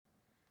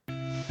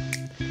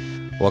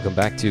Welcome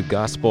back to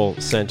Gospel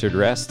Centered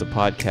Rest, a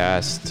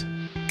podcast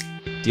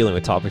dealing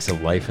with topics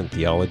of life and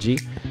theology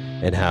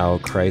and how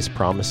Christ's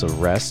promise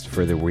of rest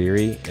for the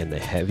weary and the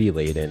heavy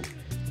laden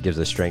gives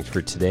us strength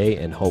for today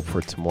and hope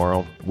for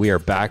tomorrow. We are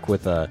back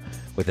with an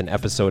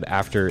episode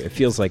after it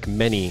feels like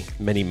many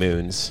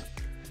moons.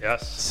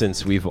 Yes.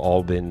 Since we've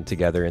all been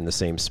together in the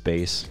same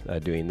space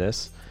doing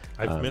this.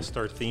 I've missed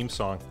our theme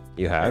song.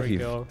 You have? There we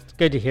go. It's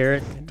good to hear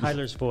it.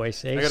 Tyler's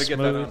voice. I got to get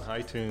that on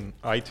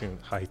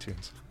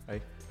iTunes.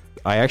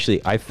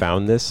 I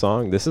found this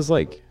song. This is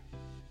like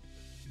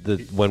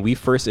when we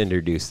first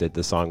introduced it,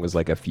 the song was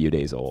like a few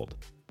days old.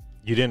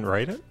 You didn't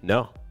write it?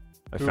 No.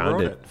 Who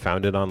wrote it?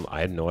 Found it on. I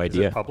had no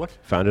idea. Is it public?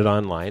 Found it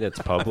online. It's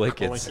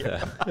public. It's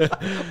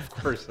of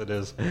course it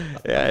is.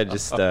 Yeah,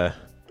 just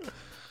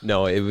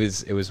no,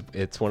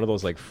 it's one of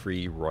those like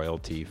free,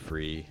 royalty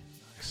free.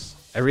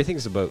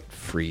 Everything's about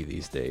free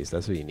these days.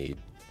 That's what you need.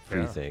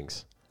 Free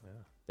things.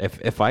 Yeah.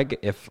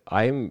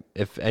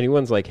 If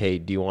anyone's like, hey,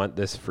 do you want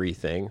this free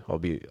thing?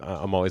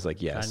 I'm always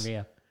like, yes.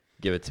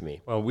 Give it to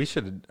me. Well, we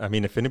should. I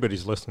mean, if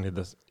anybody's listening to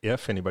this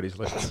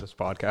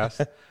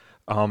podcast,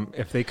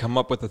 if they come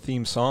up with a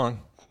theme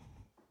song,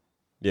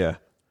 yeah,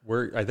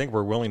 I think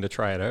we're willing to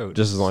try it out.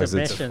 Just as long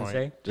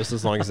Just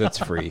as long as it's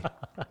free,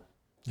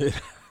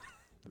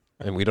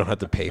 and we don't have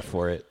to pay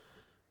for it.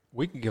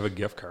 We can give a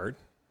gift card.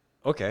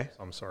 Okay, of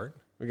some sort.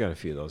 We got a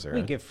few of those around.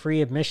 We get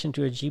free admission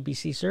to a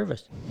GBC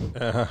service.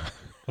 There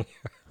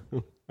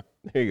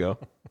you go.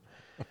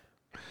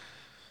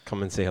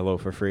 Come and say hello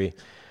for free.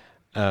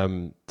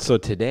 So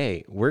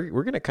today we're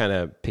going to kind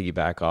of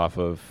piggyback off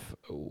of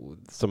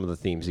some of the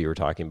themes you were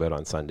talking about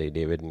on Sunday,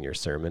 David, in your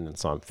sermon in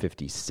Psalm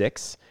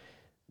 56,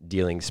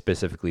 dealing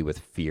specifically with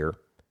fear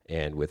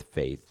and with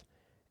faith.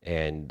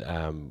 And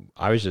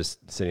I was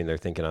just sitting there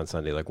thinking on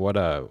Sunday, like what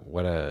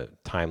a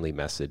timely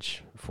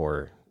message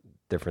for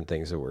different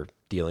things that we're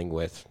dealing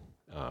with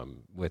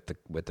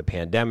the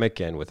pandemic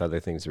and with other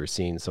things we're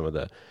seeing, some of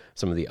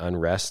the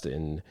unrest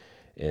in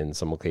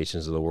some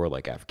locations of the world,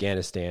 like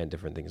Afghanistan,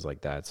 different things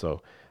like that.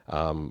 So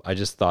I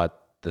just thought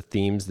the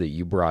themes that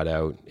you brought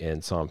out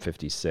in Psalm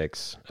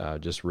 56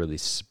 just really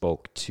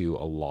spoke to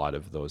a lot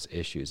of those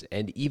issues,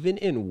 and even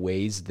in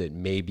ways that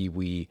maybe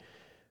we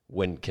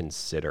wouldn't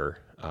consider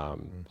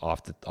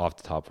off the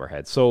top of our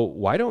head. So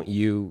why don't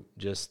you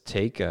just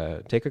take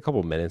a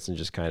couple minutes and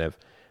just kind of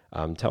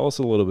tell us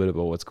a little bit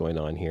about what's going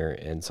on here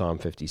in Psalm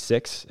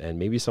 56 and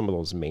maybe some of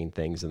those main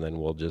things, and then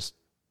we'll just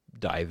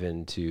dive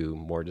into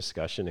more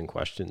discussion and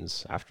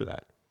questions after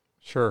that.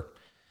 Sure.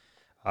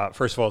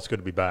 First of all, it's good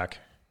to be back,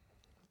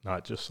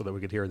 not just so that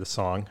we could hear the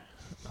song,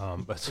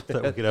 but so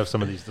that we could have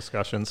some of these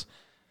discussions.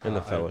 In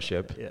the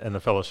fellowship. In the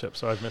fellowship.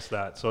 So I've missed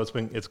that. So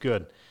it's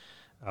good.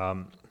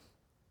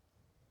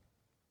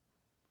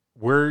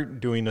 We're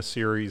doing a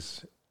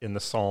series in the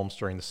Psalms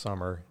during the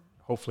summer,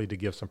 hopefully to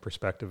give some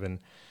perspective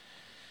in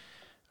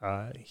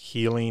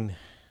healing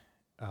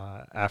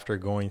after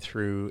going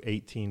through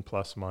 18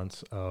 plus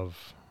months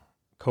of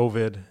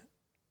COVID.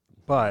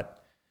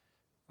 But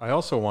I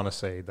also want to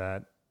say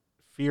that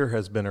fear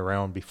has been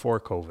around before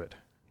COVID.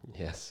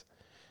 Yes.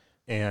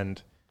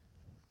 And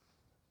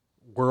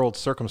world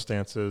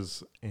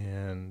circumstances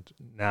and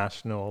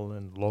national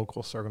and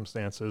local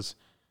circumstances,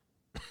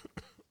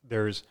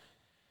 there's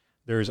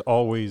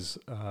always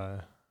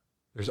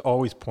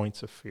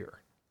points of fear.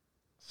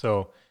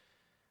 So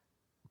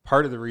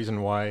part of the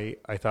reason why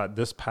I thought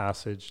this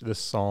passage, this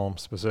psalm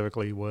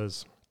specifically,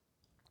 was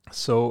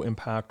so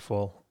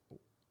impactful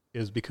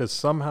is because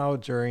somehow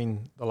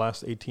during the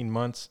last 18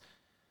 months,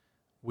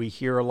 we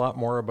hear a lot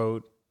more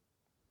about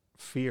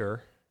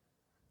fear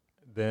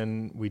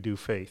than we do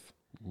faith.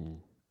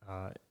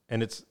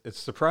 And it's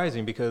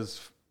surprising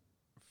because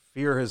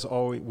fear has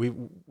always,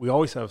 we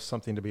always have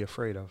something to be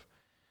afraid of.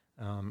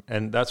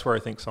 And that's where I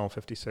think Psalm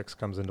 56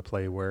 comes into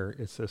play, where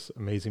it's this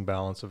amazing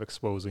balance of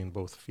exposing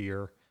both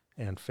fear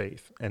and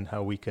faith, and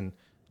how we can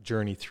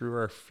journey through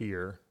our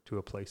fear to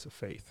a place of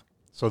faith.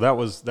 So that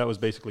was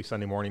basically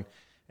Sunday morning.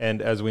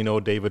 And as we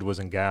know, David was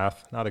in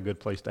Gath, not a good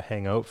place to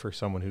hang out for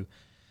someone who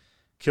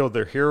killed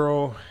their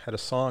hero, had a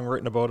song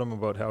written about him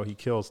about how he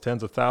kills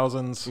tens of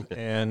thousands,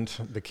 and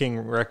the king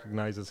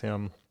recognizes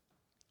him.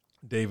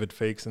 David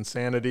fakes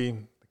insanity.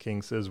 The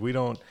king says, we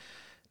don't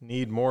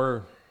need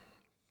more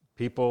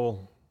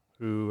people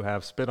who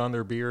have spit on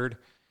their beard,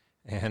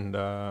 and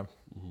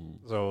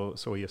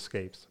so he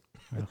escapes.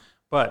 Yeah.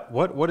 But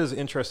what is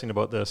interesting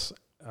about this,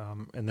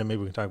 and then maybe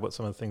we can talk about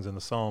some of the things in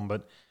the psalm,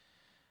 but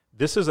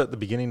this is at the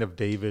beginning of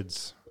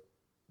David's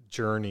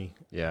journey,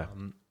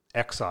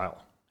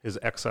 exile, his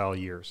exile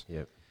years.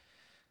 Yep.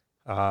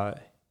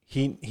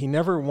 He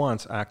never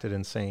once acted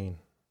insane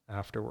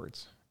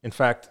afterwards. In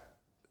fact,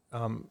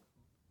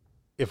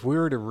 if we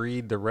were to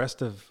read the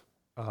rest of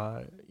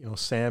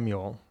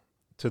Samuel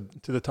to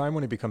the time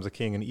when he becomes a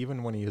king, and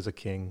even when he is a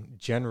king,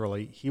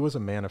 generally he was a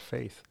man of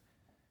faith.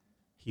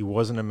 He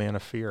wasn't a man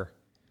of fear.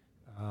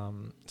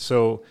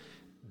 So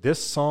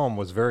this psalm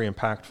was very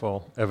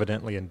impactful,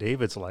 evidently, in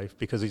David's life,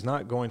 because he's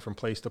not going from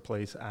place to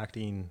place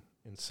acting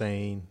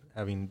insane,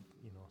 having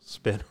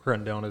spit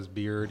run down his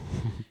beard.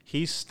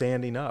 He's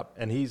standing up,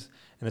 and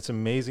it's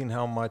amazing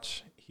how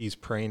much he's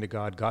praying to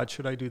God. God,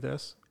 should I do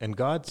this? And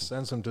God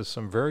sends him to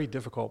some very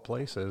difficult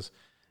places,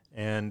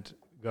 and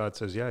God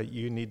says, yeah,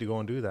 you need to go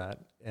and do that.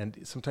 And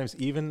sometimes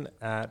even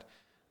at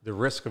the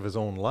risk of his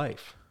own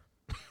life,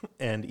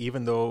 and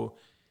even though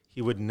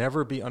he would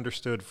never be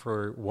understood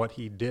for what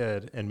he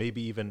did, and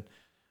maybe even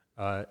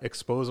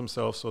expose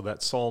himself so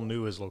that Saul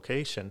knew his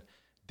location,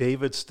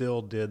 David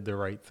still did the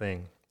right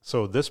thing.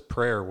 So this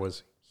prayer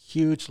was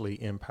hugely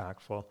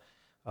impactful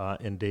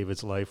in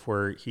David's life,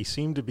 where he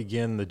seemed to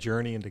begin the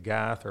journey into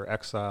Gath or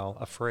exile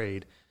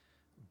afraid,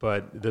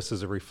 but this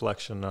is a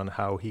reflection on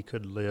how he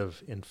could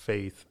live in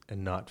faith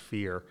and not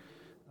fear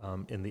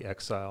in the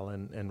exile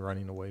and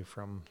running away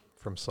from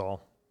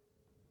Saul.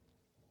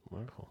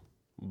 Wonderful.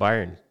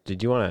 Byron,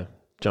 did you want to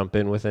jump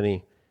in with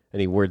any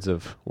words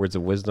of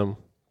wisdom,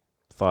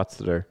 thoughts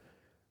that are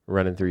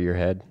running through your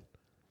head?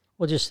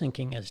 Well, just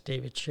thinking, as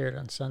David shared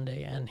on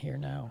Sunday and here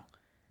now,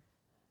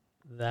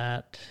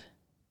 that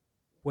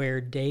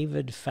where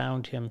David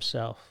found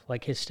himself,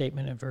 like his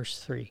statement in verse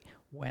 3,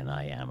 when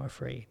I am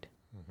afraid.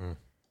 Mm-hmm.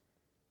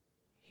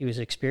 He was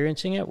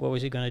experiencing it. What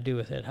was he going to do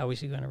with it? How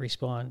was he going to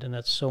respond? And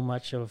that's so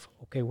much of,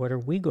 okay, what are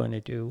we going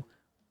to do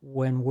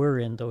when we're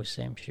in those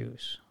same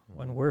shoes? Mm-hmm.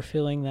 When we're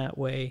feeling that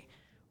way,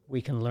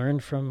 we can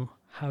learn from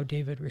how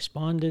David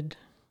responded.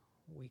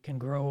 We can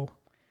grow,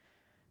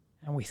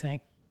 and we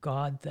thank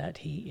God that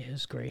he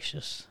is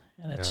gracious.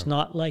 And it's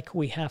not like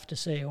we have to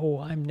say, oh,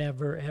 I'm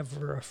never,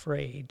 ever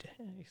afraid.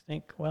 And you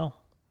think, well,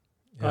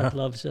 God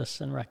loves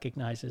us and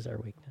recognizes our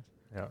weakness.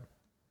 Yeah.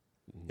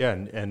 Yeah,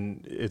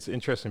 and it's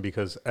interesting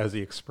because as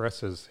he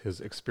expresses his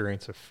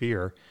experience of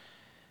fear,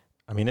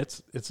 I mean,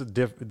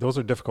 those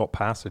are difficult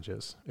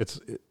passages.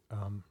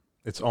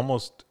 It's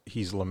almost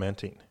he's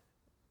lamenting.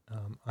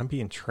 I'm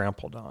being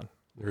trampled on.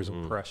 There's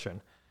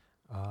oppression.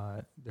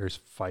 There's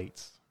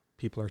fights.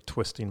 People are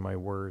twisting my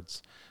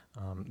words.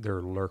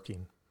 They're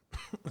lurking.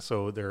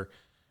 So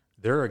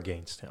they're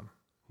against him.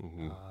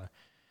 Mm-hmm.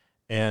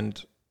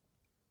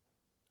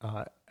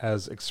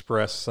 As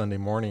expressed Sunday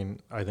morning,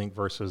 I think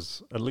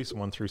verses at least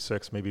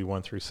 1-6, maybe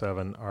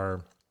 1-7,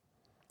 are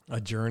a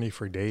journey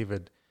for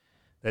David,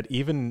 that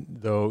even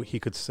though he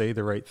could say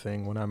the right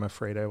thing, when I'm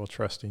afraid I will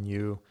trust in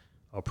you,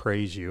 I'll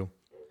praise you,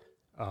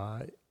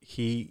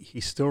 he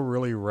still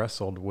really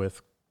wrestled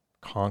with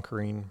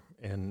conquering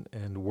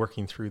and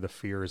working through the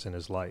fears in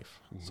his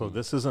life. Mm-hmm. So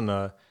this isn't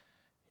a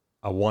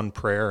one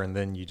prayer and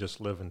then you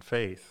just live in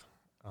faith.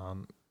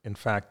 In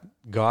fact,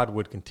 God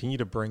would continue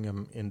to bring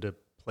him into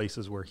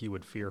places where he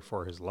would fear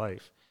for his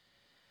life.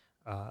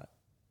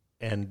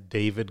 And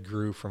David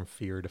grew from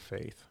fear to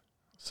faith.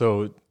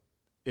 So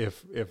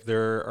if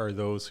there are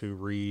those who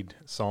read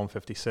Psalm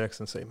 56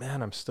 and say,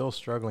 man, I'm still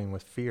struggling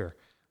with fear.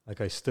 Like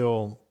I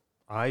still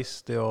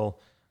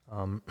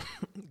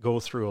go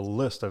through a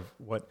list of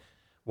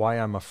why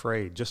I'm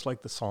afraid, just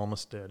like the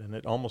psalmist did. And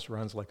it almost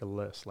runs like a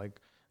list, like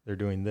they're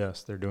doing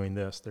this, they're doing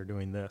this, they're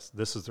doing this.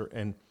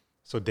 And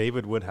so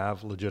David would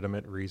have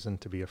legitimate reason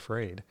to be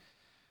afraid.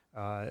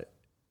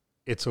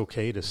 It's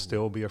okay to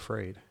still be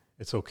afraid.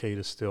 It's okay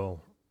to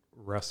still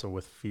wrestle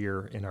with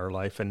fear in our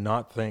life and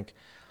not think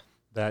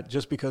that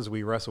just because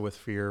we wrestle with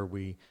fear,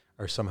 we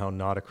are somehow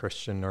not a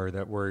Christian, or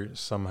that we're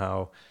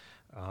somehow,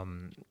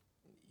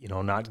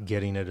 not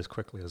getting it as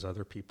quickly as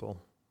other people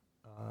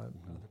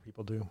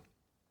do.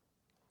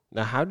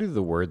 Now, how do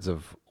the words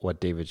of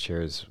what David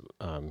shares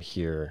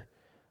here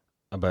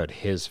about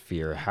his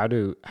fear, how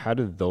do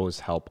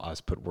those help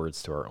us put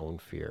words to our own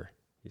fear,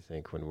 you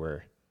think, when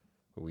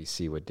we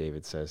see what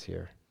David says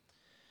here?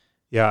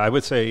 Yeah, I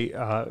would say,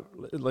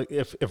 like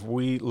if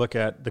we look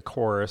at the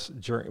chorus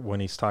when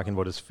he's talking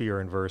about his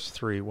fear in verse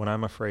 3, when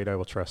I'm afraid, I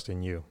will trust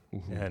in you.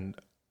 Mm-hmm. And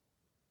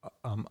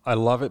I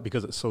love it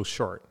because it's so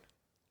short.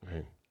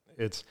 Right.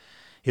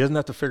 He doesn't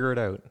have to figure it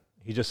out.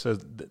 He just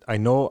says, I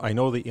know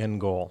the end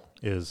goal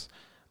is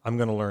I'm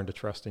going to learn to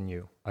trust in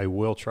you. I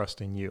will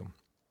trust in you.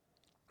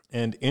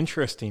 And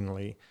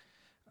interestingly,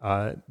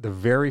 the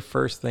very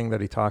first thing that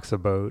he talks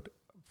about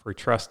for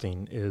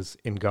trusting is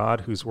in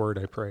God, whose word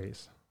I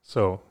praise.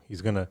 So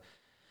he's gonna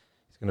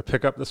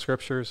pick up the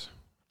scriptures,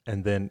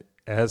 and then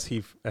as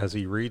he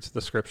reads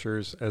the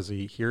scriptures, as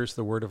he hears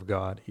the word of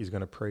God, he's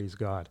going to praise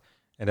God.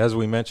 And as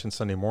we mentioned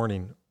Sunday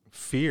morning,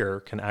 fear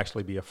can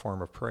actually be a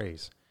form of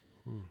praise,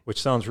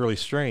 which sounds really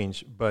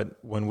strange. But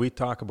when we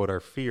talk about our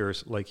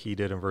fears, like he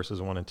did in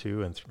verses 1 and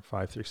 2 and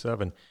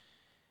 5-7,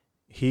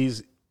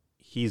 he's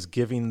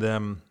giving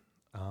them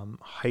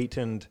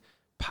heightened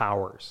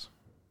powers.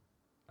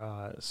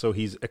 So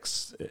he's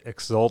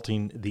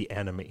exalting the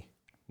enemy,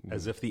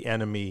 as if the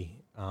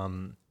enemy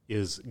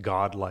is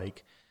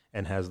godlike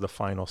and has the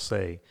final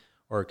say,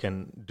 or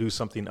can do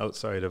something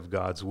outside of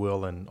God's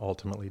will and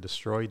ultimately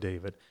destroy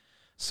David.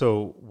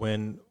 So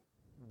when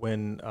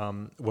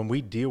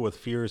we deal with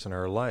fears in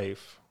our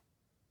life,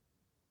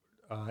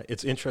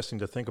 it's interesting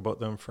to think about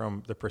them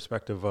from the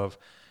perspective of,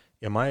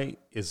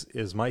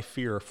 is my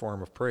fear a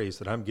form of praise,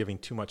 that I'm giving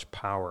too much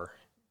power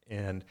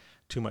and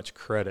too much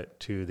credit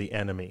to the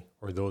enemy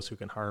or those who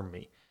can harm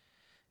me?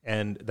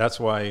 And that's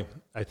why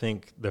I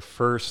think the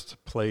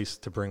first place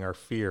to bring our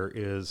fear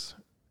is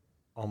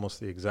almost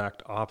the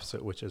exact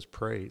opposite, which is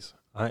praise.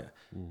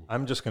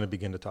 I'm just going to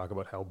begin to talk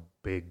about how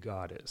big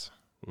God is.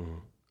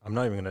 I'm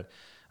not even going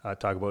to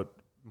talk about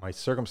my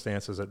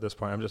circumstances at this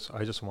point.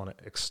 I just want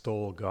to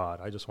extol God.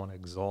 I just want to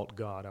exalt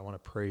God. I want to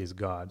praise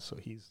God. So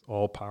he's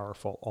all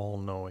powerful, all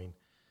knowing,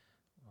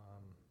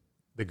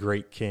 the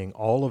great King,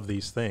 all of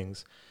these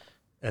things.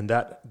 And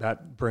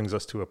that brings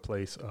us to a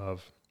place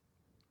of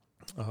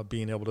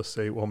being able to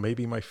say, well,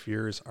 maybe my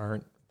fears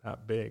aren't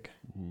that big.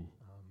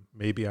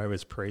 Maybe I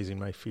was praising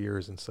my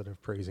fears instead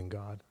of praising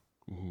God.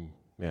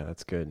 Yeah,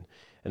 that's good.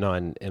 And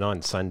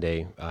on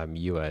Sunday,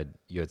 you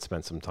had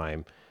spent some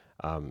time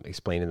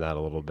explaining that a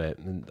little bit,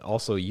 and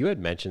also you had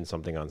mentioned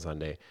something on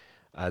Sunday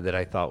that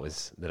I thought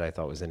was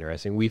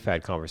interesting. We've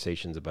had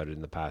conversations about it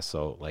in the past,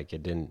 so like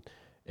it didn't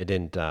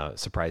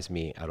surprise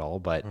me at all.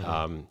 But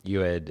you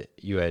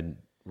had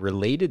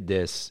related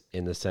this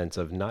in the sense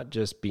of not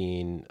just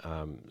being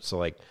so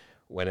like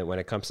when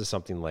it comes to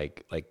something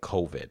like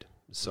COVID.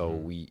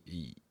 So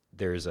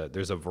there's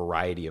a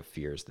variety of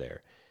fears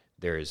there.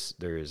 There's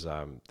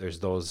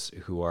those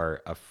who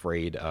are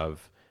afraid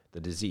of the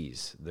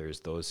disease.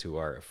 There's those who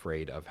are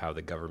afraid of how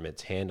the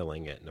government's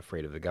handling it and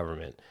afraid of the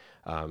government.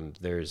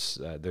 There's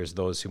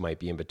those who might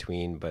be in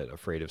between but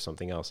afraid of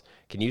something else.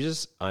 Can you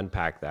just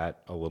unpack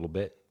that a little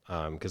bit?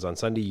 Because on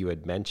Sunday you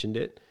had mentioned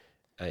it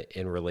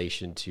in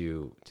relation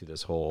to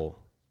this whole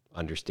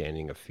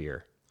understanding of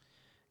fear.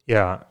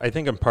 Yeah, I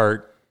think in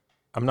part,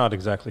 I'm not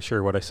exactly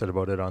sure what I said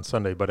about it on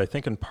Sunday, but I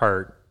think in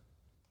part,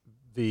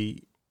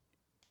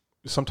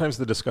 sometimes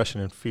the discussion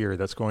in fear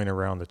that's going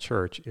around the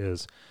church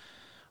is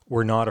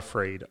we're not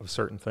afraid of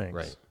certain things.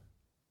 Right.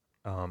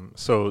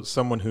 So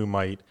someone who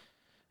might,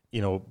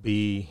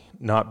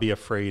 not be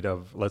afraid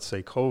of, let's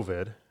say,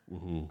 COVID,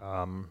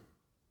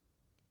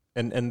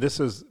 and this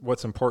is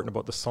what's important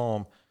about the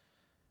Psalm,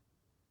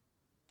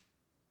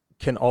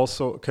 can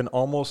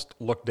almost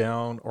look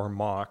down or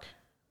mock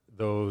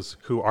those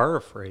who are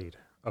afraid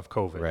of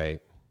COVID.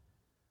 Right.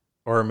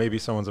 Or maybe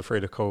someone's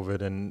afraid of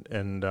COVID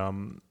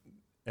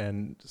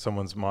and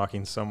someone's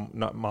mocking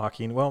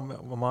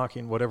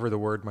mocking, whatever the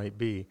word might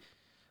be,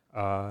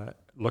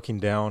 looking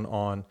down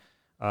on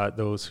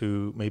those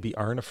who maybe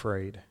aren't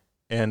afraid.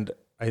 And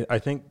I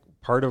think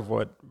part of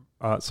what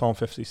Psalm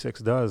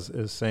 56 does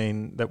is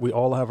saying that we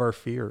all have our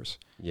fears.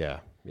 Yeah.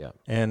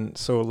 And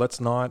so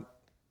let's not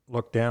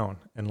look down,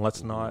 and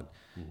let's not,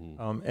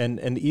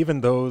 and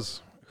even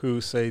those who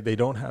say they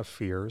don't have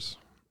fears,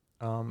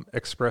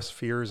 express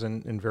fears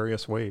in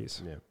various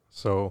ways. Yeah.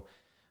 So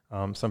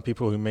some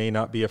people who may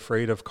not be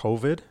afraid of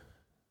COVID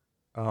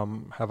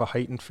have a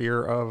heightened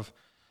fear of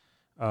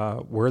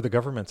where the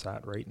government's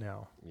at right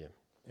now. Yeah.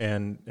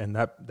 And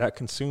that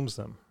consumes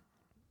them.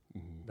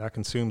 That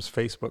consumes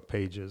Facebook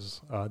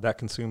pages. That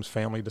consumes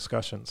family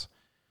discussions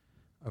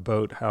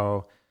about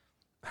how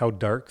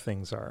dark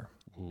things are.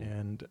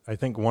 And I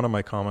think one of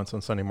my comments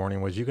on Sunday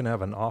morning was, you can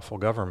have an awful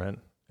government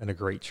and a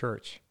great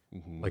church,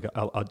 like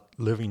a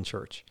living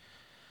church.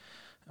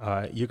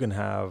 You can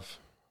have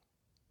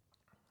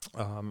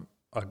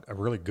a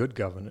really good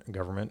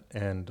government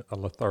and a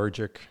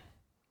lethargic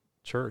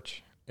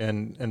church.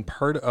 And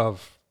part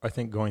of, I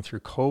think, going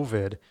through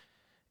COVID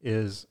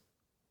is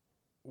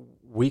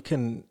we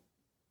can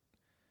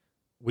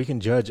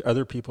judge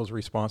other people's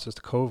responses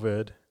to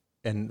COVID,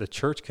 and the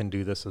church can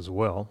do this as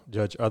well,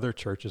 judge other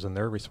churches and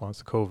their response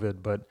to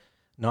COVID, but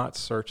not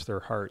search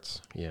their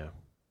hearts. Yeah.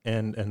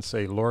 And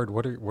say, Lord,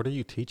 what are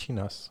you teaching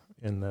us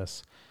in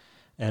this?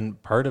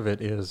 And part of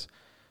it is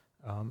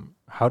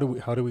how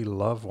do we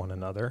love one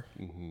another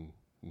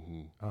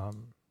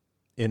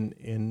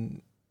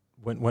in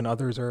when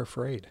others are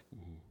afraid.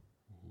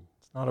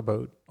 It's not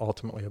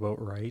ultimately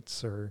about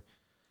rights or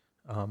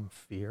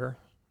fear.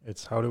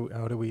 It's how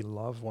do we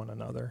love one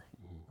another,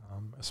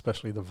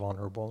 especially the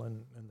vulnerable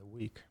and the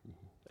weak.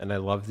 And I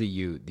love that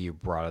you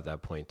brought up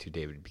that point too,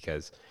 David,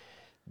 because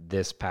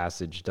this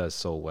passage does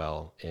so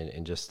well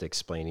in just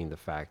explaining the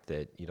fact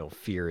that,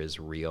 fear is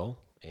real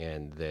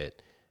and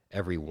that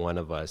every one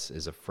of us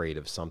is afraid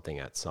of something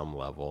at some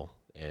level.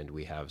 And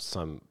we have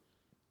some,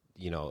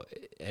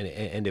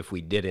 and if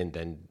we didn't,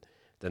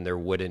 then there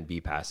wouldn't be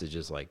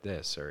passages like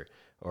this or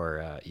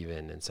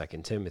even in 2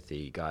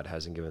 Timothy, God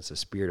hasn't given us a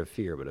spirit of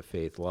fear, but of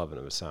faith, love, and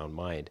of a sound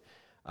mind.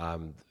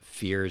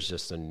 Fear is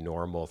just a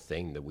normal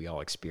thing that we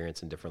all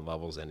experience in different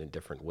levels and in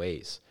different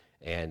ways.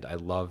 And I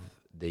love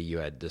that you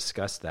had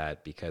discussed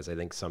that, because I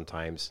think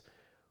sometimes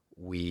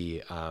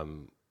we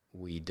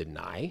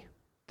deny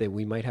that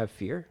we might have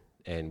fear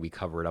and we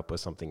cover it up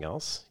with something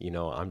else.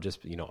 I'm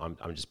just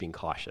being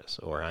cautious,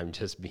 or I'm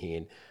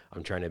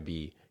trying to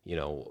be,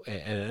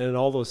 and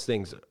all those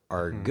things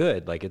are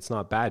good. Like, it's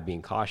not bad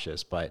being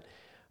cautious, but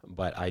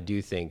I do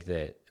think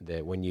that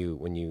when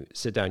you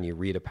sit down, you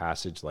read a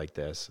passage like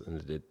this, and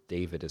that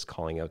David is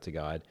calling out to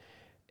God,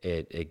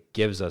 it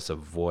gives us a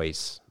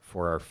voice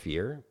for our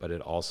fear, but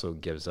it also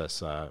gives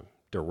us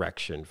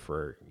direction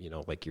for,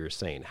 like you were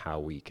saying, how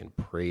we can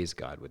praise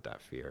God with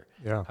that fear.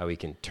 Yeah. How we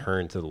can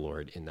turn to the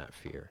Lord in that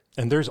fear.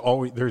 And there's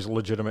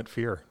legitimate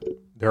fear.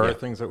 There are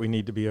things that we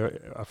need to be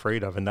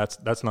afraid of, and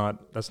that's not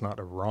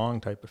a wrong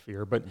type of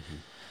fear. But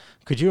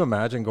could you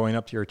imagine going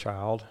up to your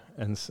child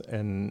and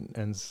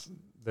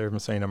they're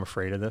saying, I'm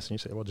afraid of this, and you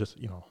say, well, just,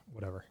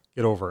 whatever,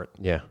 get over it.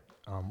 Yeah.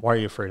 Why are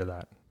you afraid of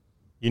that?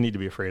 You need to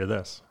be afraid of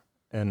this.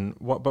 And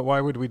but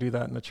why would we do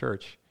that in the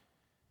church?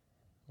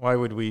 Why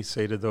would we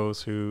say to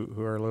those who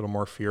are a little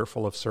more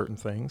fearful of certain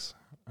things,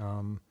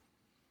 and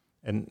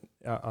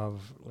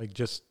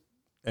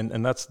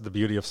that's the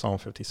beauty of Psalm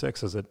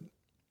 56, is that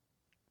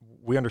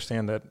we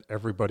understand that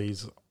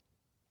everybody's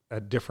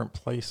at different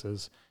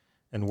places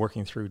and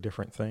working through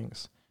different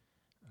things.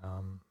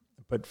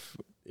 But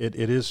it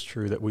is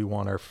true that we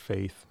want our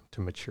faith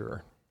to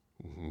mature.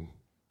 Mm-hmm.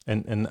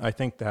 And I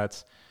think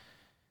that's,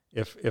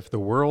 if the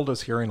world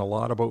is hearing a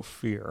lot about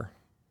fear,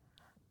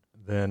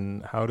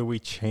 then how do we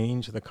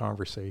change the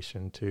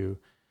conversation to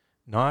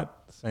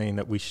not saying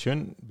that we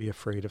shouldn't be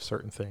afraid of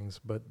certain things,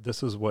 but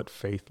this is what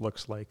faith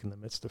looks like in the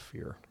midst of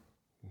fear?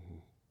 Mm-hmm.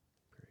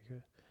 Very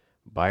good.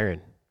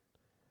 Byron,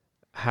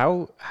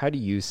 how do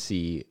you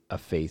see a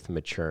faith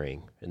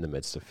maturing in the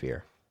midst of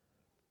fear?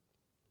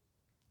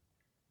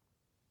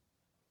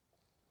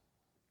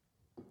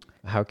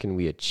 How can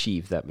we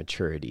achieve that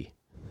maturity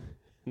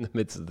in the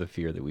midst of the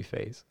fear that we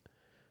face?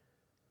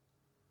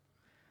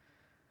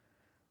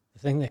 The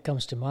thing that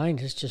comes to mind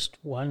is just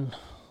one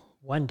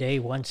day,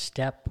 one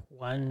step,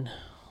 one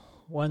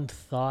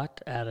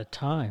thought at a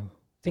time.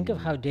 Think of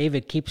how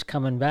David keeps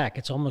coming back.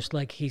 It's almost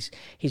like he's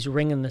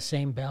ringing the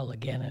same bell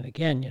again and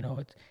again.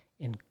 It's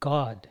in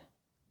God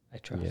I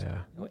trust.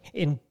 Yeah.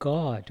 In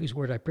God, whose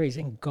word I praise,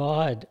 in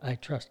God I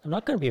trust. I'm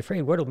not going to be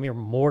afraid. What do mere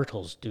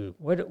mortals do?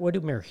 What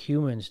do mere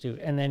humans do?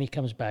 And then he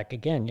comes back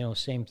again,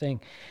 same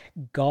thing.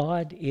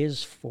 God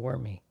is for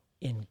me.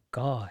 In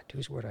God,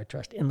 whose word I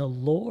trust. In the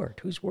Lord,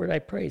 whose word I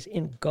praise.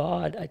 In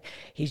God,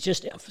 he's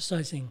just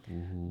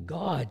emphasizing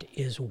God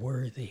is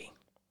worthy.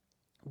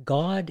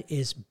 God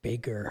is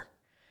bigger.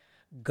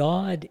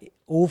 God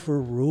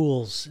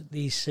overrules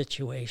these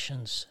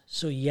situations.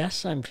 So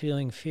yes, I'm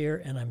feeling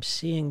fear and I'm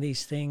seeing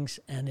these things,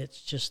 and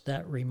it's just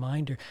that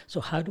reminder.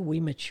 So how do we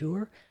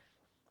mature?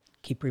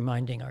 Keep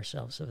reminding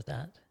ourselves of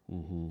that.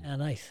 Mm-hmm.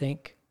 And I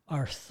think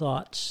our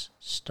thoughts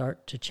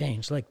start to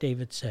change. Like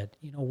David said,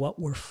 what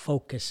we're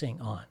focusing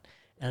on.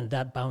 And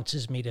that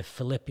bounces me to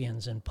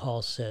Philippians, and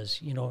Paul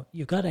says,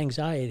 you got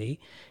anxiety.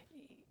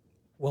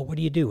 Well, what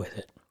do you do with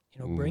it?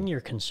 Bring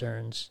your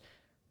concerns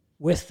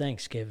with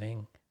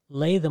thanksgiving,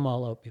 lay them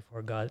all out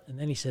before God. And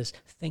then he says,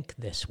 think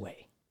this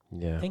way.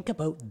 Yeah. Think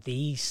about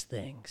these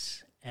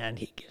things. And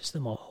he gives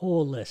them a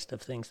whole list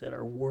of things that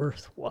are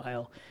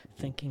worthwhile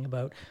thinking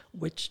about,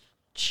 which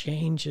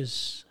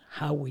changes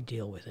how we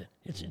deal with it.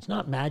 It's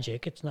not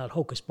magic. It's not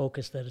hocus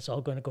pocus that it's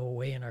all going to go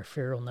away and our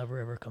fear will never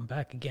ever come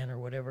back again or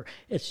whatever.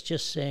 It's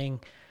just saying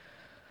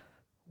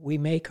we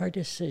make our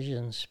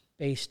decisions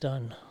based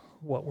on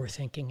what we're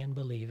thinking and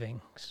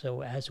believing.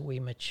 So as we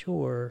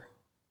mature,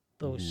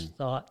 those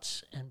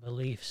thoughts and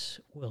beliefs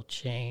will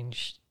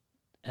change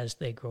as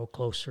they grow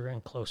closer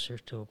and closer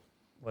to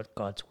what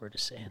God's word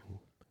is saying.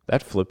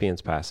 That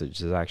Philippians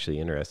passage is actually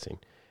interesting,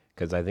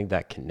 because I think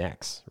that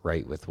connects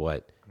right with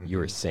what you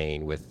were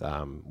saying with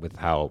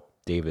how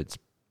David's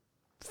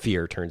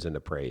fear turns into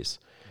praise.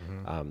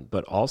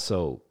 But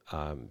also,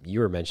 you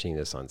were mentioning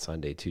this on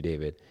Sunday too,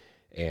 David,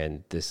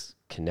 and this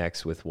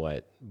connects with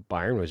what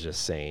Byron was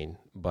just saying.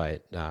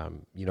 But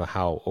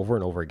how over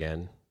and over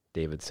again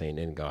David's saying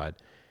in God,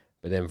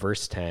 but then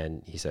verse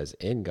 10 he says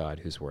in God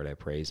whose word I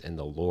praise, in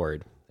the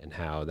Lord, and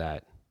how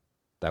that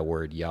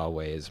word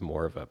Yahweh is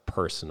more of a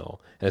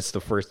personal, and it's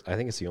the first, I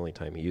think it's the only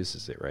time he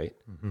uses it, right?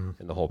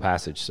 In the whole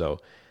passage.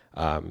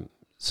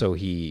 So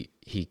he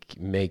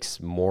makes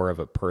more of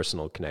a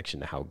personal connection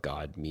to how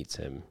God meets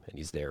him, and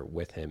he's there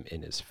with him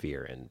in his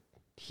fear, and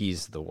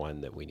he's the one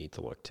that we need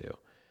to look to,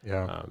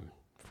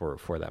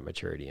 for that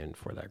maturity and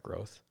for that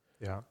growth.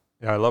 Yeah.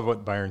 I love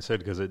what Byron said,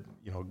 because it,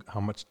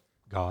 how much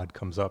God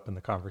comes up in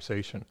the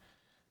conversation.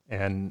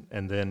 And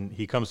then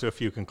he comes to a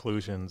few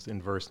conclusions.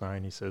 In verse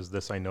 9, he says,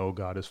 this I know,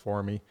 God is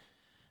for me.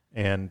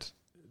 And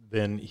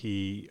then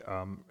he,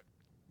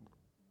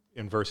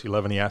 in verse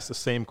 11, he asks the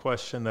same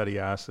question that he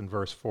asked in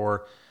verse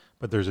 4,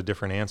 but there's a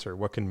different answer.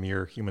 What can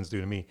mere humans do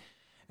to me?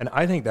 And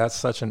I think that's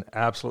such an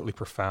absolutely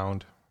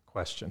profound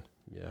question.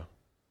 Yeah.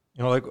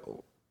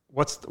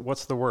 What's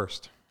the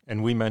worst?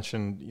 And we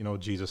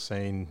mentioned, Jesus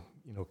saying,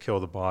 kill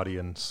the body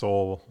and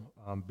soul,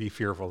 be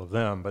fearful of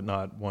them, but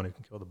not one who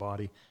can kill the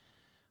body.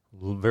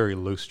 Very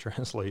loose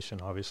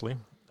translation, obviously.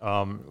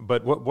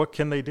 But what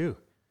can they do?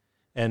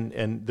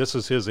 And this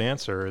is his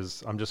answer,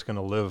 is I'm just going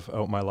to live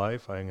out my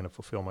life. I'm going to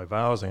fulfill my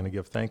vows. I'm going to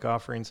give thank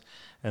offerings.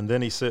 And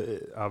then he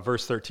said,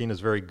 verse 13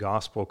 is very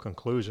gospel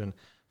conclusion,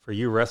 for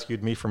you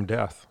rescued me from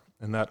death.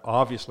 And that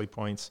obviously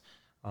points,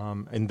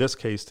 in this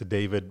case, to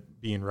David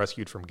being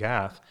rescued from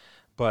Gath,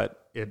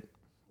 but it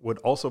would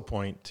also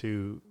point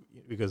to,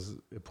 because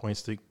it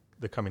points to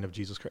the coming of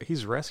Jesus Christ.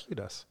 He's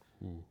rescued us.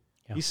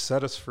 Yeah. He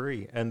set us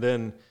free. And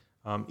then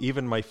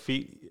even my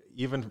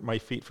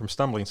feet from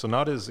stumbling. So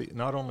not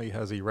only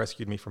has he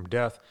rescued me from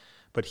death,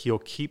 but he'll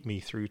keep me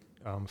through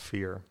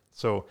fear.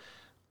 So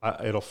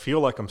it'll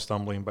feel like I'm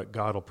stumbling, but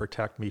God will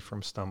protect me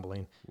from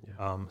stumbling,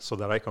 so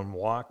that I can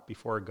walk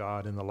before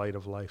God in the light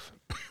of life.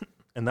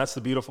 And that's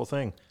the beautiful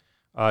thing.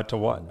 To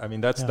what? I mean,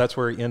 that's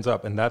where he ends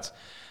up. And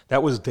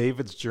that was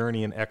David's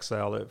journey in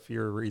exile. If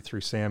you read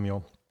through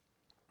Samuel,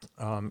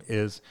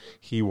 is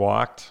he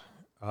walked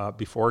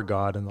before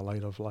God in the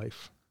light of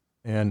life.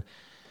 And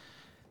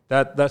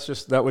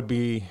that would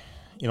be,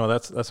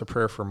 that's a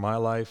prayer for my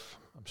life.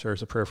 I'm sure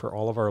it's a prayer for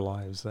all of our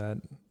lives, that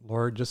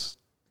Lord, just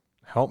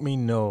help me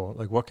know,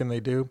 like, what can they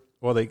do?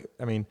 Well,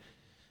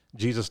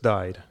 Jesus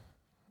died.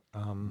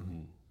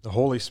 The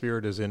Holy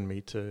Spirit is in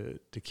me to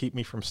keep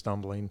me from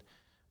stumbling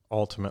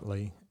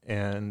ultimately.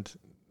 And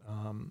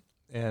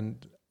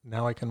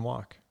now I can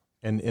walk.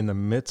 And in the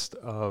midst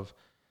of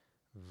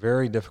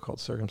very difficult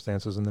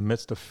circumstances, in the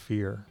midst of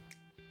fear,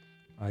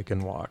 I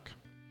can walk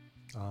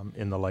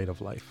in the light of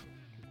life.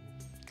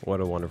 What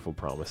a wonderful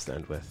promise to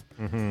end with.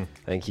 Mm-hmm.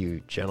 Thank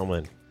you,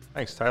 gentlemen.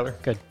 Thanks, Tyler.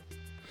 Good.